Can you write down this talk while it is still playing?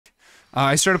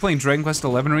I started playing Dragon Quest XI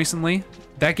recently.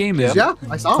 That game is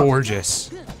I saw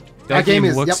gorgeous. That game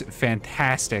looks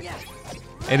fantastic.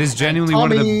 It is genuinely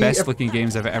one of the best looking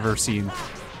games I've ever seen.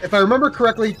 If I remember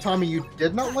correctly, Tommy, you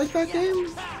did not like that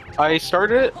game? I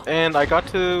started it and I got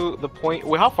to the point.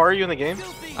 Wait, how far are you in the game?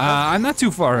 I'm not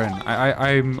too far in.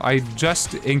 I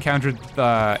just encountered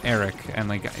Eric, and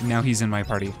like now he's in my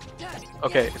party.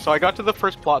 Okay, so I got to the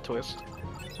first plot twist,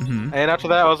 and after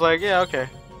that I was like, yeah, okay.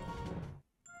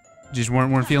 Just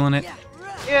weren't feeling it.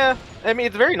 Yeah, I mean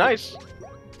it's very nice,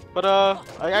 but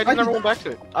I just never went back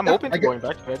to it. I'm open to going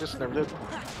back to it. I just never did.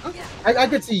 I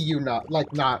could see you not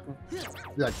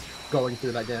going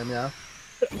through that game. Yeah.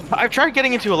 I've tried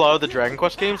getting into a lot of the Dragon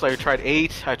Quest games. Like I tried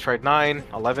 8, I tried 9,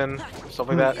 11, stuff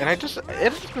like that, and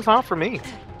it's not for me.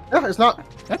 Yeah, it's not.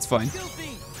 That's fine.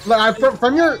 Like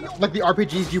from your the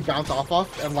RPGs you bounce off of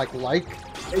and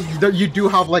you do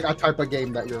have like a type of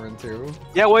game that you're into.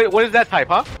 Yeah, what is that type,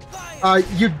 huh?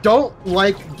 You don't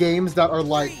like games that are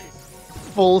like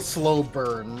full slow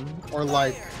burn or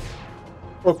like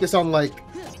focus on like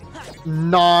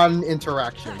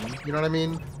non-interaction. You know what I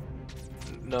mean?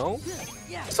 No.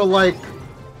 So like,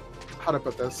 how to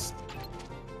put this?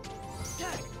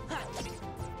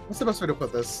 What's the best way to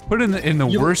put this? Put it in the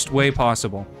worst way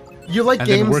possible. You like and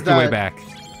games then work that your way back.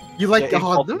 You like that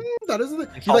isn't it.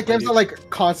 You like games that like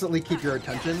constantly keep your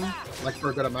attention, like for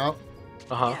a good amount.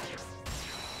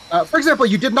 For example,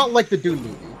 you did not like the Dune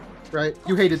movie, right?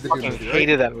 You hated the Dune movie. Right?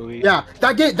 Hated that movie. Yeah,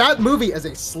 that movie is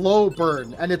a slow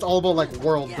burn, and it's all about like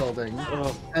world building.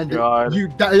 Oh, and God.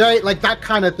 Like that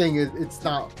kind of thing it's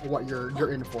not what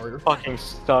you're in for. Fucking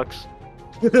sucks.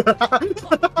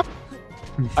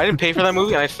 I didn't pay for that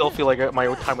movie, and I still feel like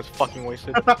my time was fucking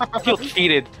wasted. I feel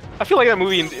cheated. I feel like that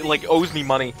movie like owes me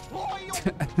money.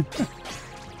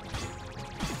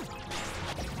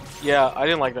 Yeah, I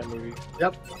didn't like that movie.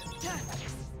 Yep.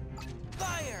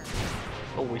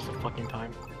 A waste of fucking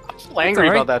time. I'm still angry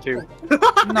about that too.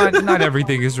 not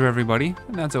everything is for everybody,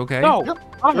 and that's okay. No,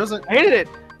 I hated it.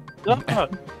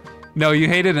 No, you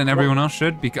hate it, and everyone else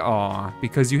should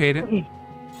because you hate it.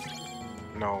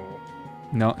 No.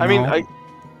 I mean,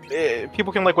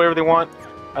 people can like whatever they want.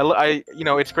 You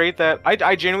know, it's great that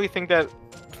I genuinely think that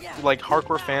like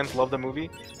hardcore fans love the movie.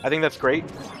 I think that's great,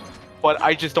 but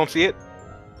I just don't see it.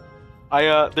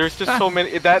 There's just so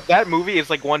many. That movie is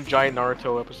like one giant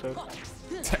Naruto episode.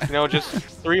 You know, just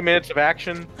 3 minutes of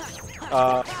action.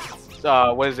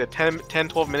 What is it?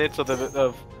 10-12 minutes of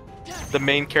the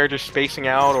main character spacing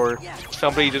out, or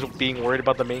somebody just being worried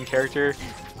about the main character,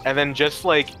 and then just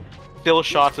like still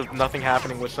shots of nothing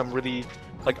happening with some really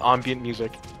like ambient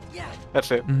music.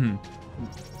 That's it.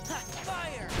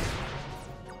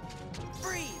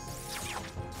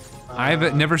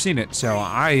 I've never seen it, so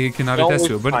I cannot attest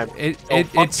to it. But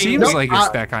it seems like it's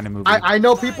that kind of movie. I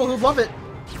know people who love it.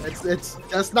 It's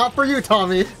just not for you,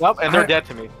 Tommy. Yep, and they're dead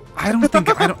to me. I don't think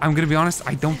I'm gonna be honest.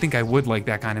 I don't think I would like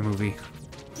that kind of movie.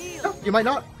 No, you might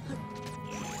not.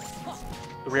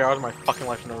 3 hours of my fucking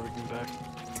life never getting back.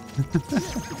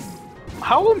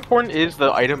 How important is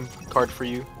the item card for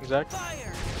you, Zach?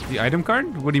 The item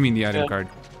card? What do you mean the item card?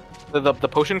 The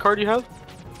potion card you have?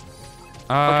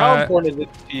 Like how important is it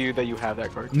to you that you have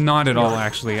that card? Not at all,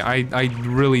 actually. I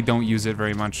really don't use it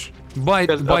very much. But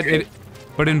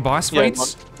in boss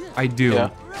fights, I do. Yeah.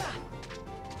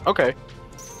 Okay.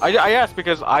 I asked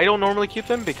because I don't normally keep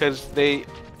them because I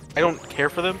don't care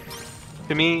for them.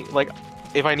 To me, like,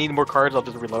 if I need more cards, I'll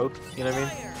just reload. You know what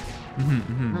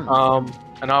I mean?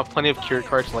 And I have plenty of cure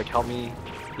cards to like help me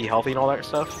be healthy and all that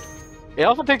stuff. It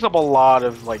also takes up a lot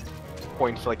of like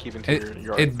points to like keep into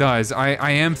your It does.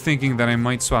 I am thinking that I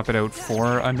might swap it out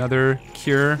for another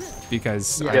cure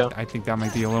because I think that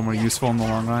might be a little more useful in the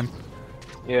long run.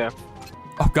 Yeah.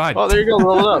 Oh God. Oh, there you go.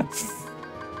 Level up.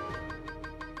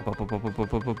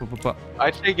 I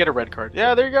say get a red card.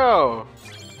 Yeah, there you go.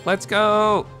 Let's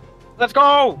go. Let's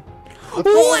go.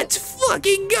 Let's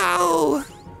fucking go.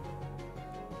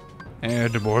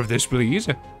 And more of this, please.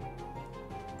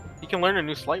 You can learn a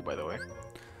new sleight, by the way.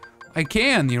 I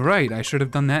can. You're right. I should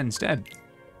have done that instead.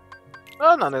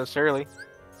 Well, not necessarily.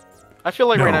 I feel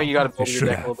like right now you gotta build your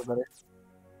deck a little bit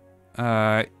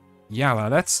better. Yeah, well,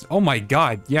 that's... Oh my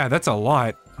God. Yeah, that's a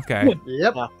lot. Okay.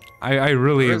 Yep. I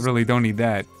really don't need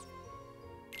that.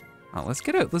 Oh, let's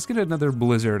get another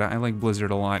Blizzard. I like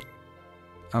Blizzard a lot.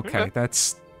 Okay,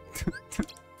 that's...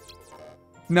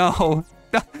 No.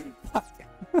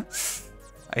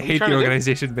 I hate the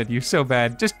organization menu so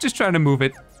bad. Just trying to move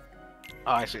it.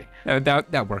 Oh, I see.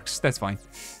 That works. That's fine.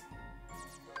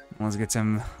 Let's get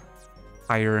some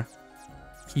higher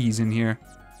keys in here.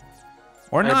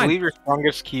 Or not. I believe your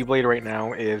strongest Keyblade right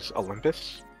now is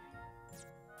Olympus.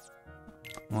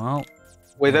 Well.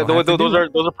 Wait, That'll have to those do are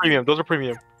it. those are premium. Those are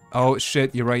premium. Oh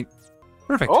shit, you're right.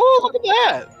 Perfect. Oh, look at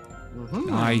that!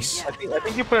 Nice. I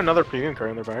think you put another premium card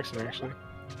in there by accident, actually.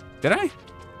 Did I?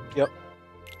 Yep.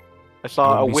 I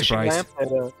saw a wouldn't be wishing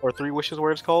surprised. lamp, or 3 wishes,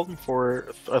 where it's called, for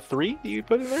a 3 that you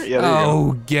put in there. Yeah. There you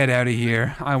Oh, get out of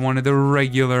here! I wanted the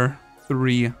regular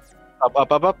 3. go.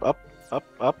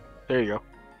 Up. There you go.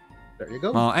 There you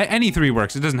go. Well, any 3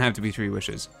 works. It doesn't have to be 3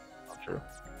 wishes. Sure.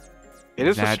 It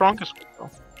is the That- strongest one, though.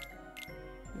 Is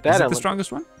That it the element.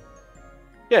 strongest one?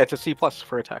 Yeah, it's a C+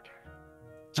 for attack.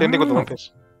 Same thing with Oh.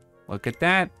 Olympus. Look at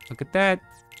that. Look at that.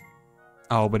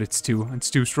 Oh, but it's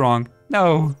too strong.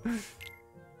 No.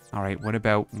 All right, what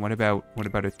about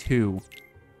a 2?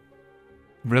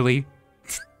 Really?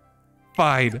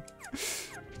 Fine.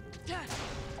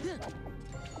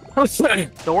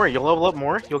 Don't worry, you'll level up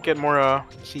more. You'll get more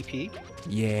CP.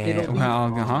 Yeah. It'll be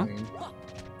Well, huh? fine.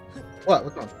 What?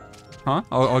 What's wrong? Huh?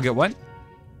 I'll get what?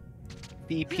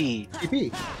 CP.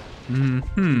 TP.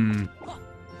 Mm-hmm.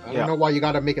 I don't Yeah. know why you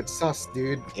gotta make it sus,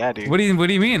 dude. Yeah, dude. What do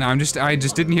you mean? I just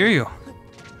didn't hear you.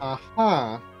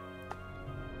 Aha.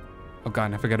 Oh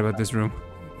god, I forgot about this room.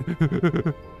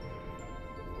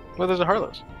 Well, there's a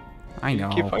Harlow's. I know.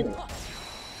 Keep fighting.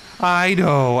 I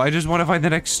know. I just want to find the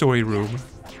next story room.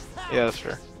 Yeah, that's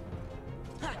fair.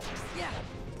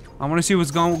 I want to see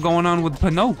what's going on with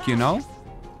Pinocchio, you know?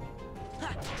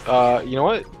 You know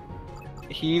what?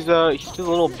 He's just a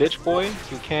little bitch boy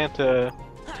who can't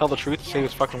tell the truth to save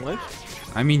his fucking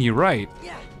life. I mean, you're right.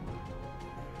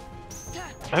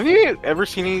 Have you ever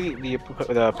seen any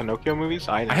the Pinocchio movies?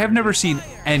 I have never seen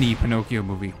any Pinocchio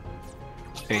movie.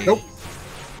 Nope.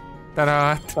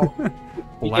 Ta-da!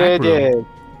 Black Yeah, room.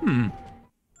 yeah.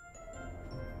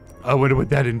 I wonder what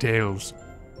that entails.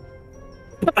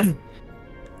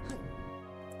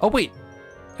 Oh wait,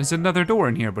 there's another door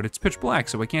in here, but it's pitch black,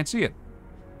 so I can't see it.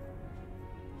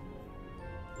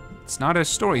 It's not a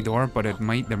story door, but there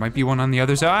might be one on the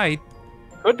other side.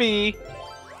 Could be.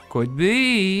 Could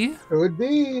be. Could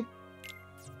be.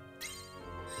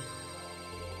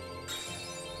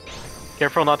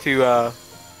 Careful not to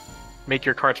make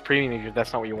your cards premium if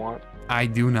that's not what you want. I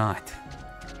do not.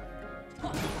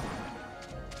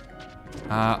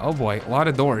 Oh boy, a lot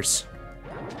of doors.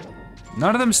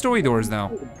 None of them story doors,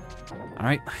 though.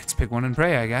 Alright, let's pick one and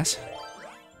pray, I guess.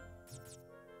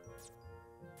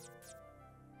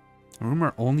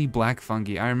 Rumor only black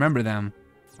fungi. I remember them.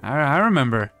 I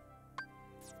remember.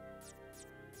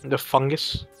 The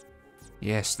fungus.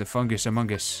 Yes, the fungus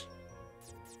among us.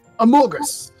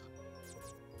 Amogus.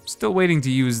 Still waiting to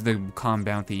use the calm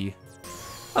bounty.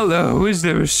 Hello, is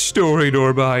there a story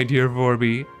door behind here for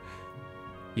me?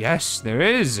 Yes, there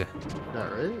is.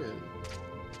 There is.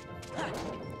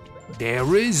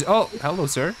 There is. Oh, hello,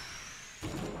 sir.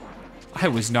 I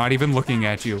was not even looking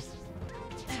at you.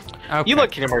 Okay. You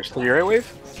like Kingdom Hearts 3, right,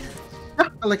 Wave? Yeah,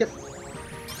 I like it.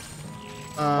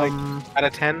 Out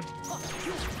of 10?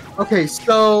 Okay,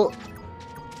 so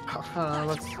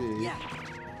let's see.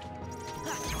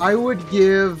 I would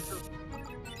give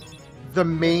the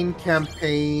main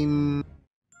campaign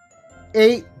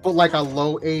 8, but like a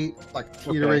low 8, like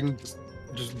teetering,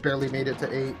 just barely made it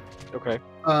to 8. Okay.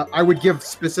 I would give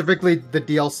specifically the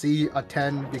DLC a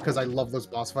 10 because I love those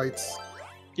boss fights.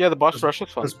 Yeah, the boss rush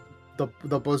looks fun.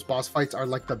 Those boss fights are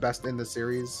like the best in the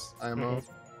series. IMO.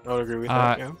 I would agree with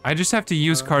that, yeah. I just have to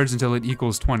use cards until it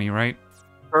equals 20, right?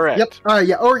 Correct. Yep.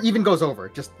 Yeah, or even goes over.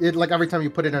 Just like every time you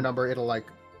put in a number, it'll like.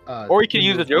 Or you could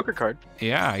use a Joker card.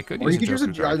 Yeah, I could Or use you could use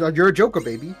Joker card. a. You're a Joker,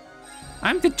 baby.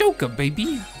 I'm the Joker,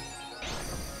 baby.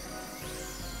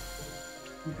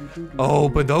 Oh,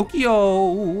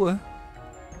 Pinocchio.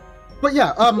 But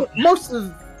yeah, most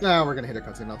of. Nah, we're gonna hit a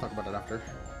cutscene. I'll talk about it after.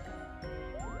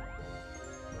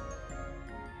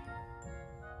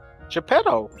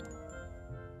 Geppetto.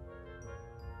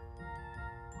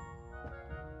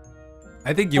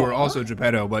 I think you were also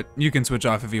Geppetto, but you can switch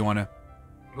off if you want to.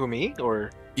 Who, me?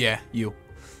 Or... Yeah, you.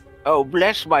 Oh,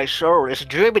 bless my soul. It's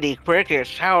Jiminy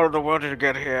Crickets. How in the world did it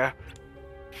get here?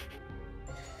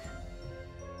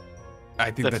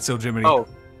 I think that's still Jiminy. Oh,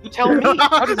 you tell me.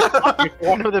 How did that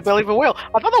one with the belly of a whale?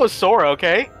 I thought that was Sora,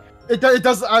 okay? It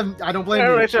does. I don't blame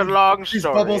Oh, you. it's a long These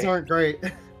story. bubbles aren't great.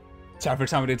 Time for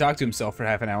Tommy to talk to himself for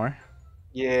half an hour.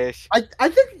 Yes. I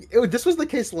think this was the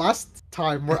case last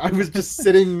time where I was just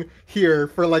sitting here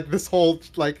for like this whole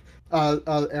like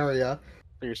area.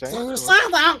 So you're saying? So you set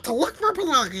out to look for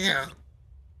Pinocchio.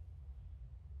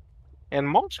 And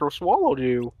monster swallowed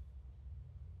you.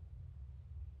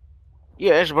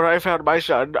 Yes, but I found my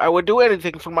son. I would do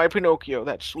anything for my Pinocchio,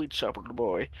 that sweet shepherd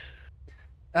boy.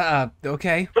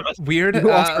 Okay. Weird.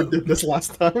 You also did this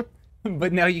last time.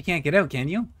 But now you can't get out, can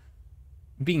you?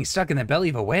 Being stuck in the belly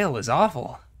of a whale is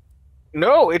awful.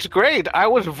 No, it's great. I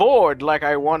was vored like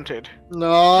I wanted.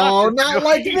 No, not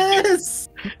like this.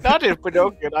 Not if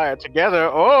Pinocchio and I are together.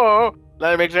 Oh,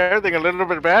 that makes everything a little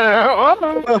bit better.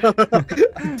 Oh.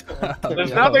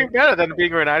 There's nothing better than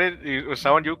being reunited with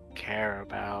someone you care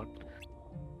about.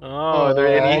 Oh, are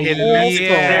there any hidden messages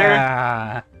there?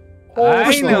 Yeah.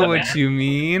 I know what you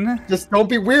mean. Just don't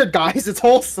be weird, guys. It's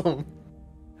wholesome.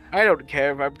 I don't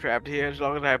care if I'm trapped here as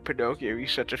long as I have Pinocchio.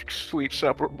 He's such a sweet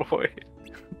supper boy.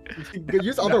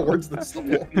 Use other words than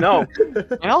simple. No.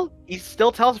 Well, he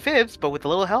still tells fibs, but with a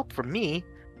little help from me.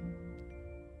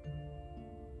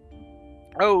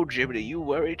 Oh, Jiminy, you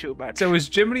worry too much. So is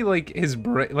Jiminy like his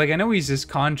like I know he's his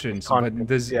conscience, but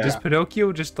does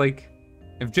Pinocchio just like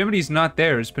if Jiminy's not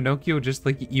there, is Pinocchio just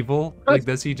like evil? Like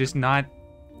does he just not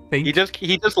think? He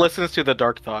just listens to the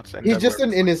dark thoughts and he's just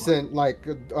an innocent, like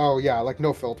like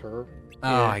no filter.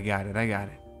 Oh, I got it.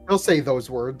 He'll say those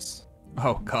words.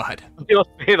 Oh God. He'll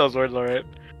say those words, alright.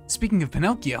 Speaking of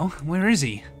Pinocchio, where is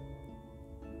he?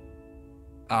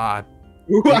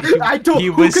 He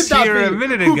was here a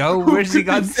minute ago. Where's he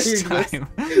gone this time?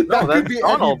 No, that's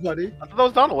Donald. Anybody. I thought that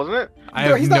was Donald, wasn't it? I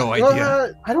have no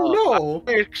idea. I don't know.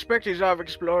 I expect he's off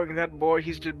exploring that boy.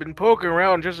 He's been poking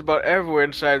around just about everywhere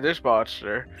inside this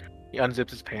monster. He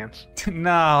unzips his pants.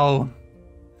 No.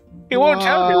 He won't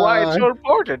tell me why it's so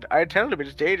important. I tell him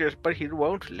it's dangerous, but he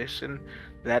won't listen.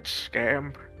 That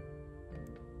scamp.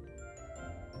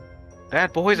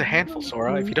 That boy's a handful,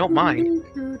 Sora, if you don't mind.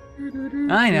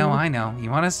 I know.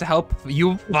 You want us to help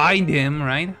you find him,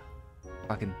 right?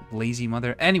 Fucking lazy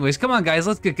mother. Anyways, come on, guys,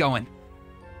 let's get going.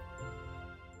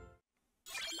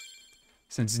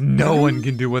 Since no one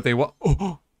can do what they want.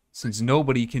 Since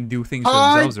nobody can do things for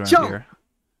themselves around here.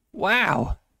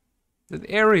 Wow. The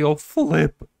aerial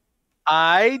flip.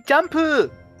 I jump.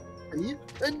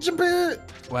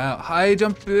 Wow, high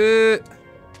jump it.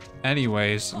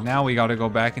 Anyways, now we gotta go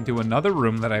back into another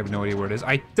room that I have no idea where it is.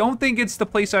 I don't think it's the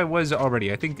place I was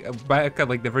already. I think back at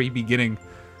like the very beginning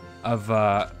of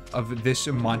this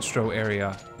monstro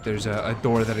area, there's a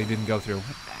door that I didn't go through.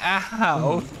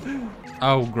 Ow!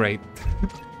 Oh, great.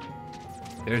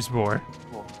 There's more.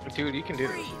 Dude, you can do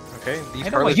this. Okay, these I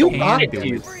know Harleys you don't can hit do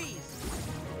you. it.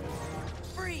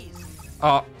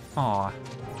 Oh, aw.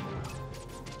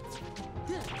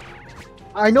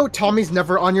 I know Tommy's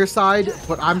never on your side,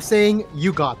 but I'm saying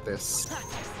you got this.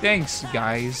 Thanks,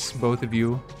 guys, both of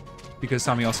you. Because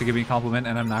Tommy also gave me a compliment,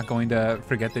 and I'm not going to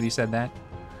forget that he said that.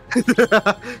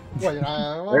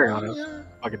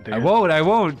 I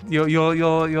won't.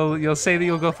 You'll say that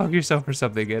you'll go fuck yourself or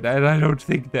something, and I don't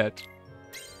think that.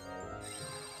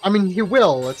 I mean, he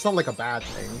will. It's not like a bad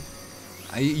thing.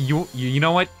 You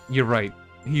know what? You're right.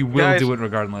 He will do it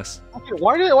regardless.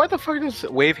 Why the fuck does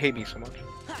Wave hate me so much?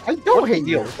 I don't hate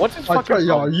you. What's his fucking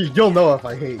problem? You'll know if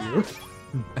I hate you.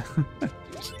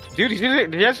 Dude,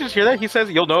 did you guys just hear that? He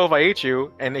says, "You'll know if I hate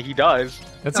you," and he does.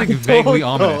 That's like vaguely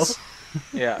ominous.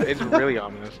 Yeah, it's really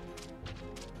ominous.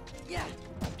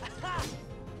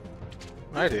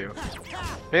 I do.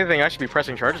 If anything, I should be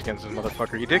pressing charges against this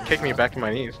motherfucker. He did kick me back to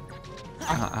my knees.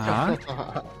 And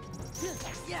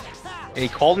he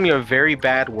called me a very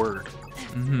bad word.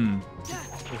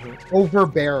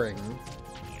 Overbearing.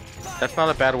 That's not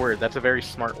a bad word. That's a very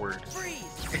smart word.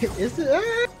 Is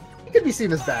it? It could be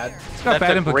seen as bad. It's got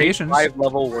bad implications. That's a great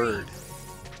 5-level word.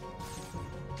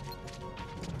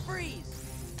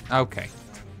 Okay.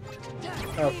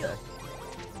 Okay.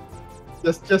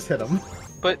 Just hit him.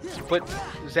 But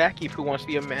Zacky Poo wants to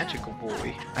be a magical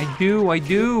boy. I do.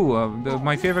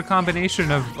 My favorite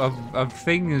combination of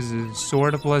things is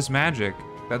sword plus magic.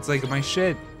 That's like my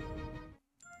shit.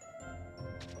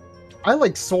 I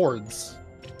like swords.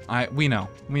 We know,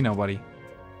 buddy.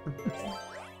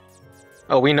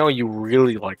 Oh, we know you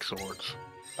really like swords.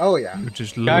 Oh yeah.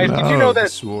 Guys, did you know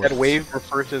that Wave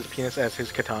refers to his penis as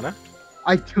his katana?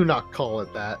 I do not call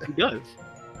it that. He does.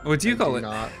 What do you call it?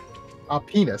 Not. A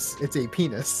penis. It's a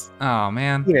penis. Oh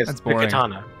man, penis, that's boring.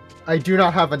 Katana. I do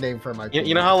not have a name for my penis.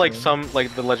 You know how like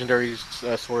the legendary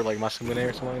sword like Masamune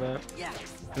or something like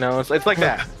that? No, it's like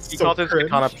that. He calls it his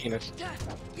katana penis.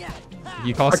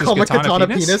 You call it his katana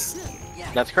penis?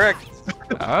 That's correct.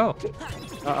 Oh.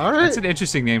 All right. That's an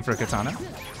interesting name for a katana.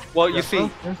 Well, you see,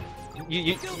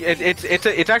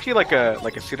 it's actually like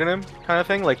a pseudonym kind of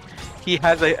thing. Like he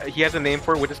has a name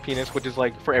for it with his penis, which is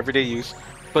like for everyday use.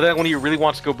 But then when he really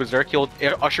wants to go berserk, he'll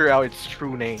usher out its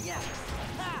true name.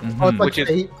 Oh, it's like which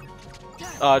is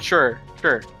sure.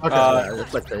 Okay,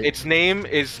 it's like fate. Its name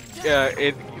is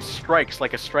it strikes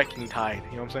like a striking tide.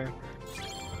 You know what I'm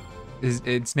saying?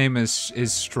 Its name is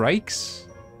Strikes?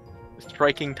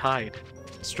 Striking tide.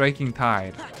 Striking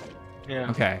tide. Yeah.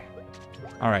 Okay.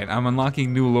 All right, I'm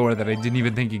unlocking new lore that I didn't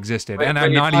even think existed, Wait, and I'm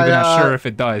wait, not even sure if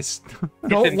it does.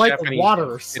 Don't in like Japanese.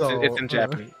 water, so It's in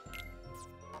Japanese.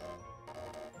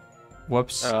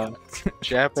 Whoops.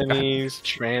 Japanese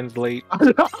translate.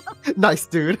 Nice,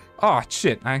 dude. Oh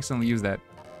shit! I accidentally used that.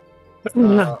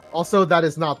 Also, that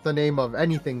is not the name of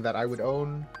anything that I would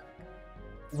own.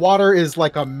 Water is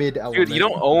like a mid element. Dude, you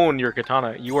don't own your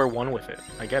katana. You are one with it.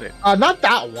 I get it. Not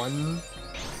that one.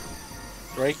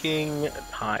 Striking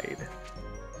Tide.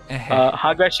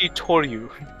 Hagashi Toryu.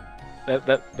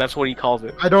 That's what he calls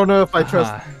it. I don't know if I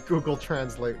trust Google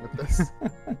Translate with this.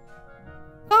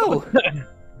 Oh.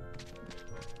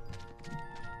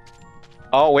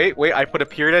 Oh wait, I put a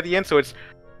period at the end, so it's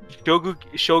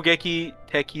Shogeki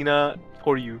Tekina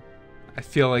Toryu. I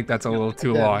feel like that's a little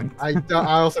too long. I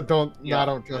also don't. Yeah, I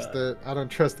don't trust it. I don't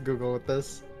trust Google with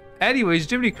this. Anyways,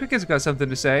 Jiminy Cricket's got something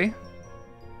to say.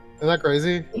 Isn't that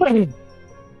crazy?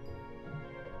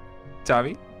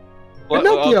 Tommy?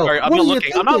 Pinocchio, sorry, I'm what not are you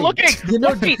looking. I'm not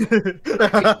looking.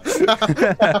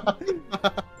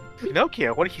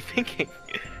 Pinocchio, what are you thinking?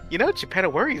 You know, Geppetto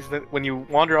worries that when you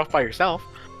wander off by yourself.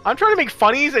 I'm trying to make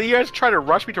funnies, and you guys try to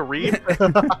rush me to read.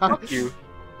 Fuck you.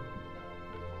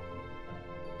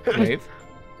 Dave?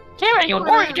 Jimmy, what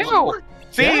are you doing?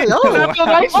 See, Yeah, does that feel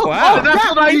nice? wow. Does that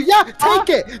feel nice? Yeah,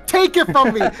 take it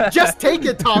from me. Just take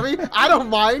it, Tommy. I don't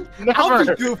mind. I'll be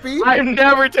Never. goofy. I'm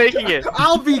never taking it.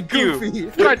 I'll be You. goofy.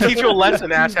 I'm trying to teach you a lesson,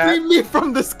 asshat. Free me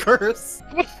from this curse.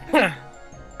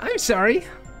 I'm sorry.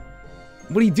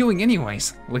 What are you doing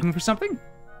anyways? Looking for something?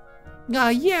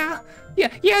 Yeah,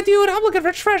 dude, I'm looking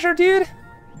for treasure, dude.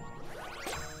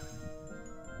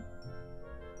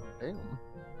 Damn.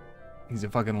 He's a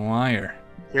fucking liar.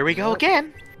 Here we go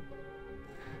again.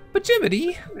 But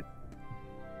Jiminy,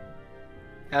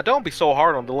 Now don't be so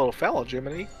hard on the little fella,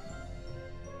 Jiminy.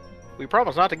 We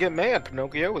promised not to get mad,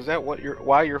 Pinocchio. Is that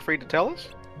why you're afraid to tell us?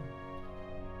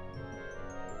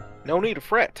 No need to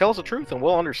fret. Tell us the truth and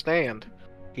we'll understand.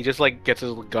 He just like gets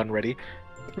his gun ready.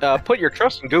 Put your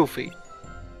trust in Goofy.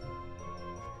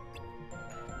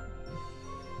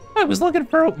 I was looking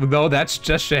for. No, that's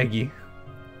just Shaggy.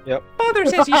 Yep. Father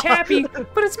says he's happy,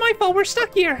 but it's my fault we're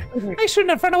stuck here. I shouldn't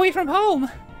have run away from home.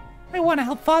 I want to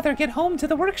help Father get home to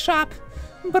the workshop,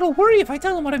 but I'll worry if I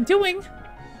tell him what I'm doing.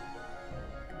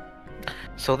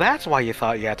 So that's why you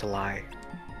thought you had to lie.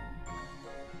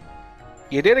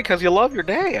 You did it because you love your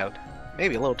dad.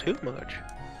 Maybe a little too much.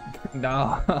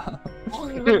 No.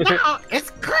 No, it's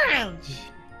cringe.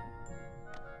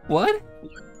 What?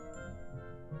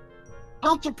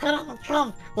 Don't you put on the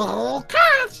truth with a little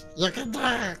cringe? You can do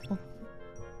it.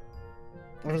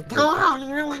 Go on,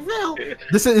 you really will.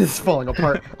 This is falling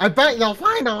apart. I bet you'll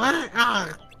find a way.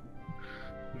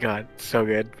 God, so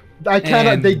good. I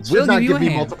cannot. And They we'll should not give you give a me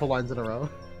hand. multiple lines in a row.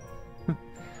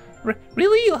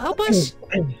 Really? You'll help us?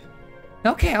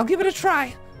 Okay, I'll give it a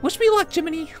try. Wish me luck,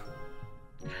 Jiminy.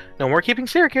 No more keeping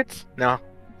secrets. No.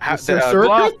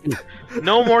 Circuit?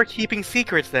 No more keeping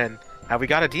secrets then. Have we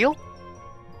got a deal?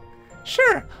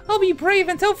 Sure, I'll be brave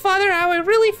and tell Father how I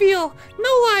really feel.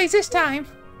 No lies this time.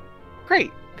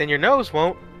 Great. Then your nose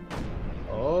won't.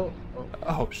 Oh.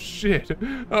 Oh shit.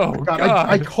 Oh God,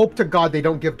 I hope to God they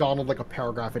don't give Donald like a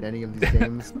paragraph in any of these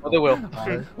games. Oh, they will.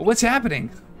 What's happening?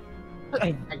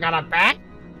 I got a bat.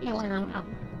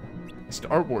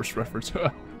 Star Wars reference.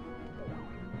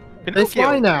 They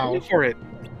fly now. Go for it.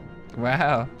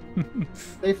 Wow.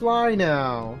 They fly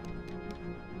now.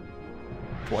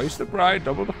 Twice the bride,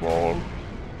 double the fall.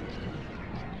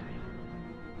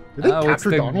 Did they Oh, it's capture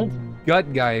the Donald?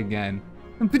 gut guy again.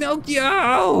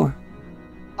 Pinocchio!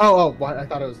 Oh, what? I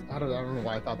thought it was. I don't know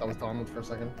why I thought that was Donald for a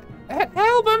second.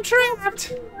 Help! I'm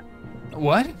trapped.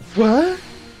 What? What?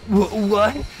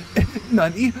 What?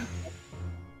 Nani?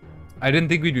 I didn't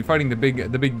think we'd be fighting the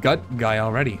big gut guy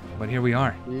already, but here we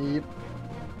are. Yep.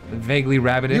 Vaguely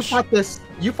rabbitish.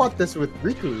 You fought this with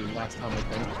Riku last time, I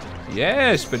think.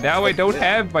 Yes, but now I don't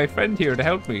have my friend here to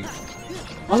help me.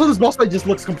 Also, this boss fight just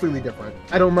looks completely different.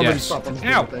 I don't remember Yes. the stuff on this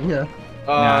Ow. thing. Yeah.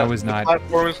 No, I was the not.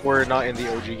 Platforms were not in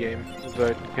the OG game.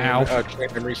 The Ow.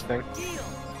 Train Memories thing.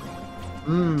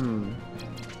 Mmm.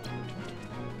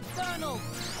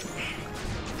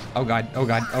 Oh god, oh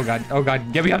god, oh god, oh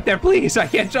god. Get me up there, please! I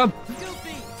can't jump!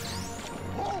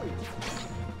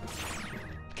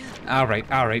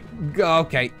 Alright, alright.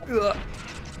 Okay. Ugh.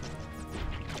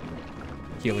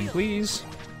 Healing, please.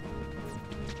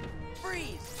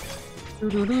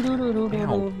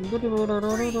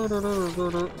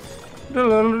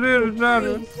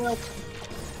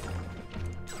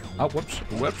 Oh, whoops,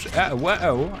 whoops,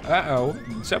 uh-oh.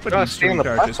 Somebody Gotta stay on the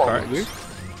recharge his platform, cards.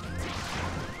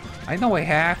 I know I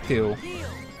have to.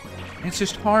 It's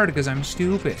just hard because I'm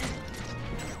stupid.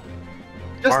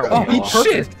 Just Oh, be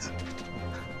shit. perfect.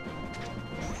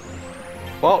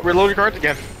 Well, reload your cards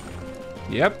again.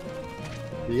 Yep.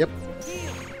 Yep.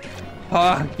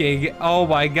 Okay. Oh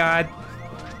my god.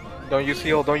 Don't use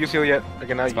heal. Don't use heal yet.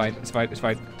 Okay, now It's fine. It's fine. It's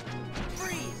fine.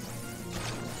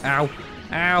 Ow.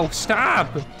 Ow. Stop.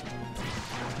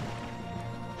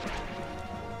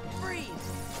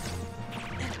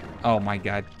 Oh my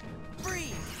god.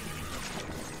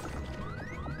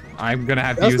 I'm gonna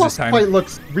have to That use boss this time. fight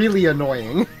looks really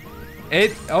annoying.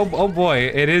 Oh boy,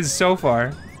 it is so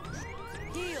far.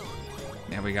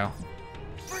 There we go.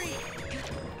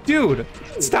 Dude,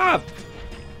 stop!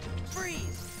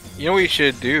 You know what you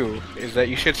should do is that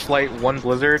you should slight 1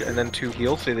 blizzard and then 2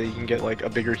 heal so that you can get like a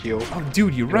bigger heal. Oh,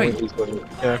 dude, you're right.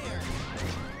 Yeah.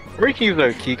 Or you can use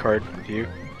a key card with you.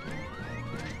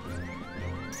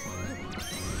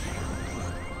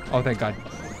 Oh, thank God.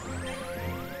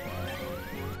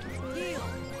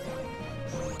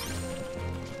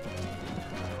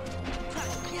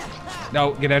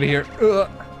 No, get out of here. Ugh.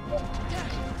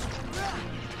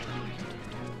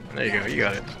 There you go, you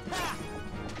got it.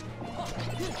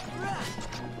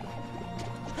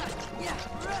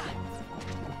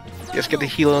 Just get the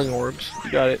healing orbs.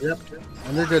 You got it. Yep.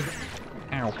 And they're good.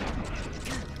 Ow.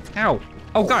 Ow.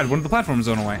 Oh God, one of the platforms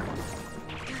went away.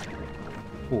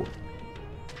 Ooh.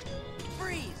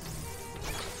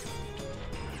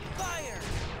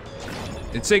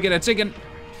 It's sinking, it's sinking.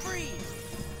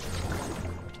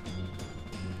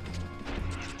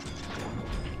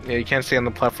 Yeah, you can't stay on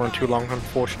the platform too long,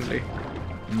 unfortunately.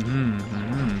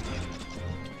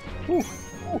 Ooh.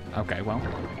 Okay, well.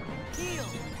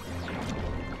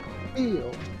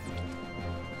 Heal.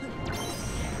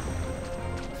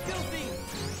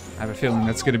 I have a feeling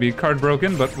that's gonna be a card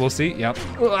broken, but we'll see. Yep.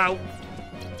 Ow.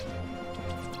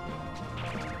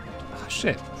 Oh,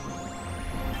 shit.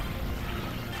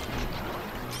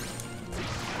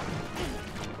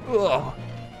 Ugh.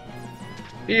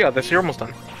 Yeah, this you're almost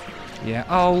done. Yeah.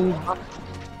 Oh.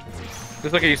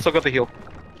 It's okay, you still got the heal.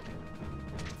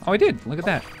 Oh, I did. Look at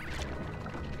that.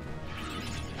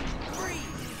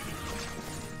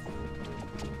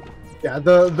 Yeah,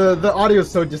 the audio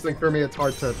is so distinct for me, it's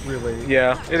hard to really...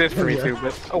 Yeah, it is for me Yeah. too,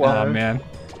 but oh well. Oh, man.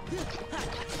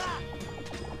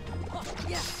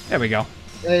 There we go.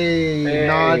 Hey,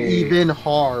 not even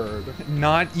hard.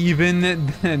 Not even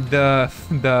the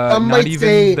Some not might even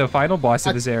say the final boss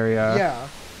of this area. Yeah.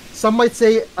 Some might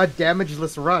say a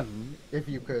damageless run, if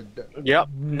you could. Yep,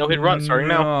 no hit run starting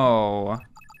now. No.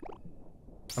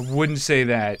 I wouldn't say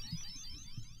that.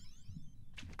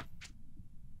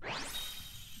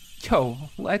 Yo,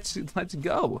 let's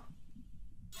go.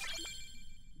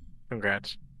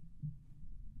 Congrats.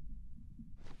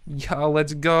 Yo,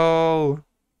 let's go.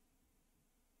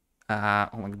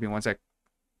 Hold on, give me 1 sec.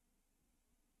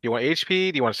 Do you want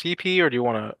HP? Do you want CP? Or do you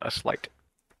want a slight?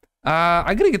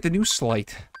 I gotta get the new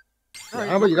slight. Yeah,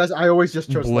 how about you guys? I always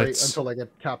just chose light Blitz. until I get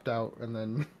capped out, and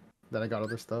then I got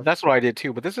other stuff. That's what I did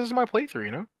too, but this is my playthrough,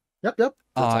 you know? Yep. That's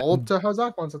all up to how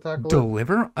Zach wants to tackle it.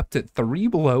 Deliver up to 3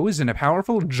 blows in a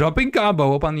powerful jumping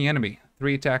combo upon the enemy.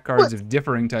 3 attack cards of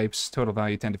differing types. Total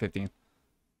value 10 to 15.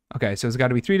 Okay, so it's got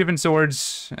to be 3 different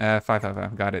swords. 5.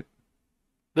 Got it.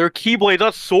 They're keyblades,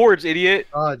 not swords, idiot.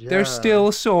 God, yeah. They're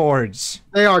still swords.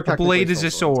 They are A technically blade is still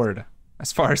a swords. sword,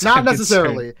 as far as Not I'm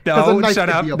necessarily, concerned. 'cause a No, knife shut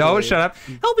could up. be a No, blade. shut up.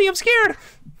 Help me, I'm scared.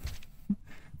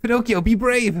 Pinocchio, be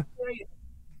brave.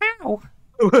 Ow.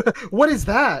 What is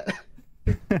that?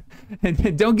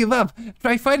 And don't give up.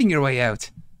 Try fighting your way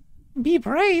out. Be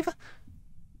brave.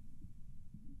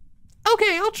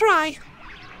 Okay, I'll try.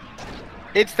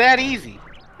 It's that easy.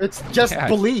 It's just Yeah.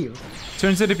 believe.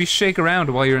 Turns out if you shake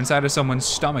around while you're inside of someone's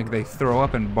stomach, they throw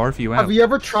up and barf you out. Have you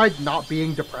ever tried not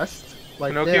being depressed?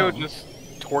 Like, Pinocchio damn. just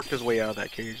torqued his way out of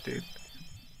that cage, dude.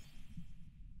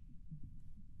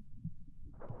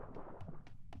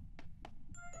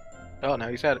 Oh, now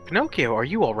he's at it. Pinocchio, are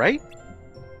you alright?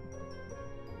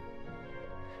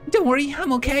 Don't worry,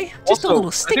 I'm okay. Just a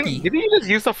little sticky. Did you just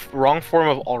use the wrong form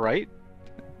of alright?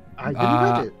 I didn't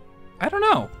read it. I don't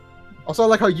know. Also, I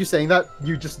like how you saying that,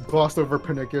 you just glossed over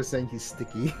Pinocchio saying he's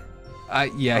sticky.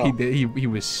 Yeah, Oh. he did. He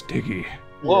was sticky.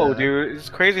 Whoa, Yeah. dude, it's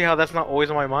crazy how that's not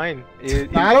always on my mind.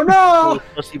 I don't know!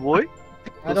 Pussy boy?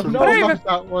 I don't know But I have about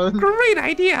that one. Great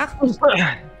idea.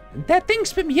 That thing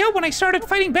spit me out when I started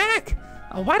fighting back.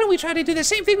 Why don't we try to do the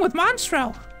same thing with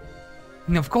Monstro?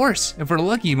 And of course, if we're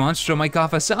lucky, Monstro might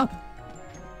cough us up.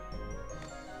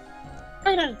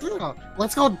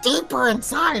 Let's go deeper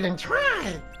inside and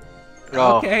try.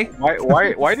 Oh, Okay.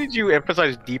 Why did you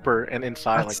emphasize deeper and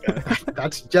inside like that?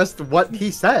 That's just what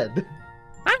he said.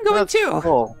 I'm going That's too.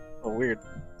 Oh, weird.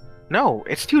 No,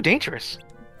 it's too dangerous.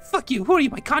 Fuck you. Who are you,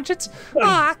 my conscience?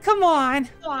 Ah, come on.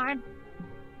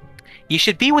 You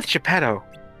should be with Geppetto.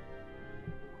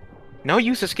 No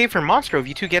use escape from Monstro if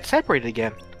you two get separated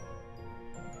again.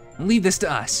 Leave this to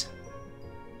us.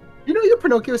 You know, your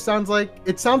Pinocchio sounds like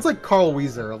Carl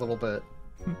Weezer a little bit.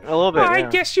 A little bit. I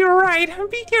guess you're right.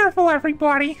 Be careful,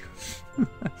 everybody.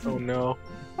 Oh no.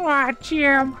 Ah,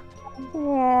 Jim.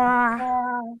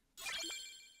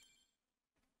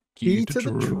 Key to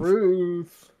the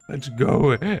truth. Let's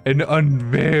go and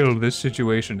unveil this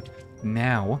situation.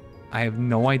 Now, I have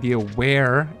no idea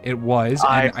where it was,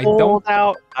 and I don't.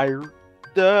 Out. I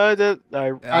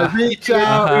reach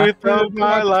out with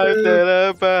my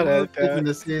life.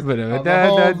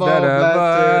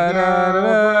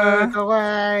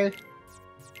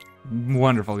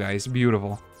 Wonderful, guys.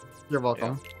 Beautiful. You're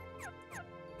welcome.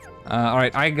 All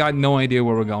right, I got no idea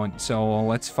where we're going, so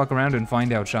let's fuck around and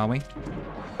find out, shall we?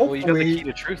 Well, you got the key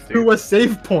to truth, dude. To a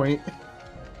save point.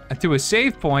 To a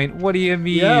save point? What do you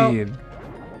mean? Yeah.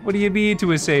 What do you mean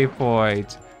to a save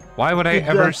point? Why would I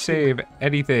ever save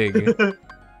anything?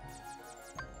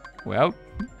 Well,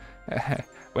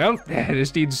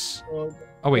 this needs.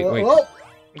 Oh wait. You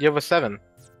have a 7.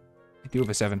 I do have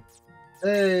a 7.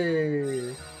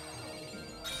 Hey.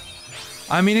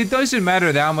 I mean, it doesn't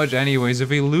matter that much anyways. If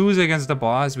we lose against the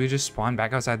boss, we just spawn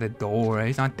back outside the door.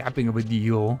 It's not that big of a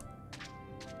deal.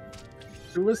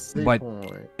 But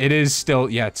it is still,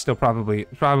 yeah, it's still probably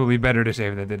better to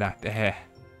save than not. Yep,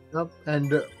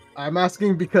 and I'm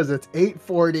asking because it's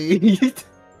 8:40.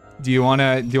 Do you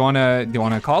wanna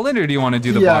call it, or do you wanna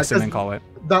do the boss and then call it?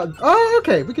 Oh,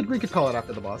 okay. We could call it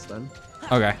after the boss then.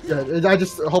 Okay. Yeah,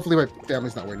 hopefully my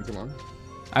family's not waiting too long.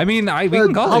 I mean, we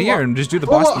can call it here and just do the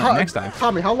boss next time.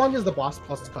 Tommy, how long is the boss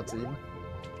plus cutscene?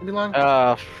 Any long?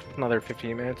 Another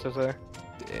 15 minutes, is there?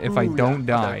 If I don't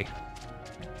die.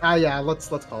 Okay. Yeah, let's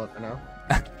call it for now.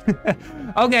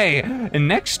 Okay, and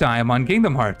next time on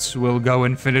Kingdom Hearts, we'll go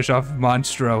and finish off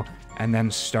Monstro, and then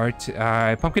start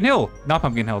Pumpkin Hill. Not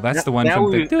Pumpkin Hill. That's the one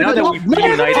from the. Now that we've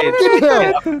reunited,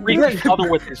 a freaking father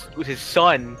with his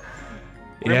son.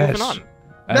 We're moving on.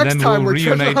 And next time we're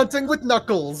treasure hunting with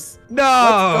Knuckles.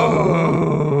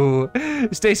 No.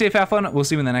 Stay safe. Have fun. We'll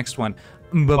see you in the next one.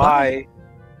 Bye-bye.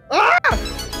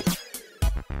 Bye.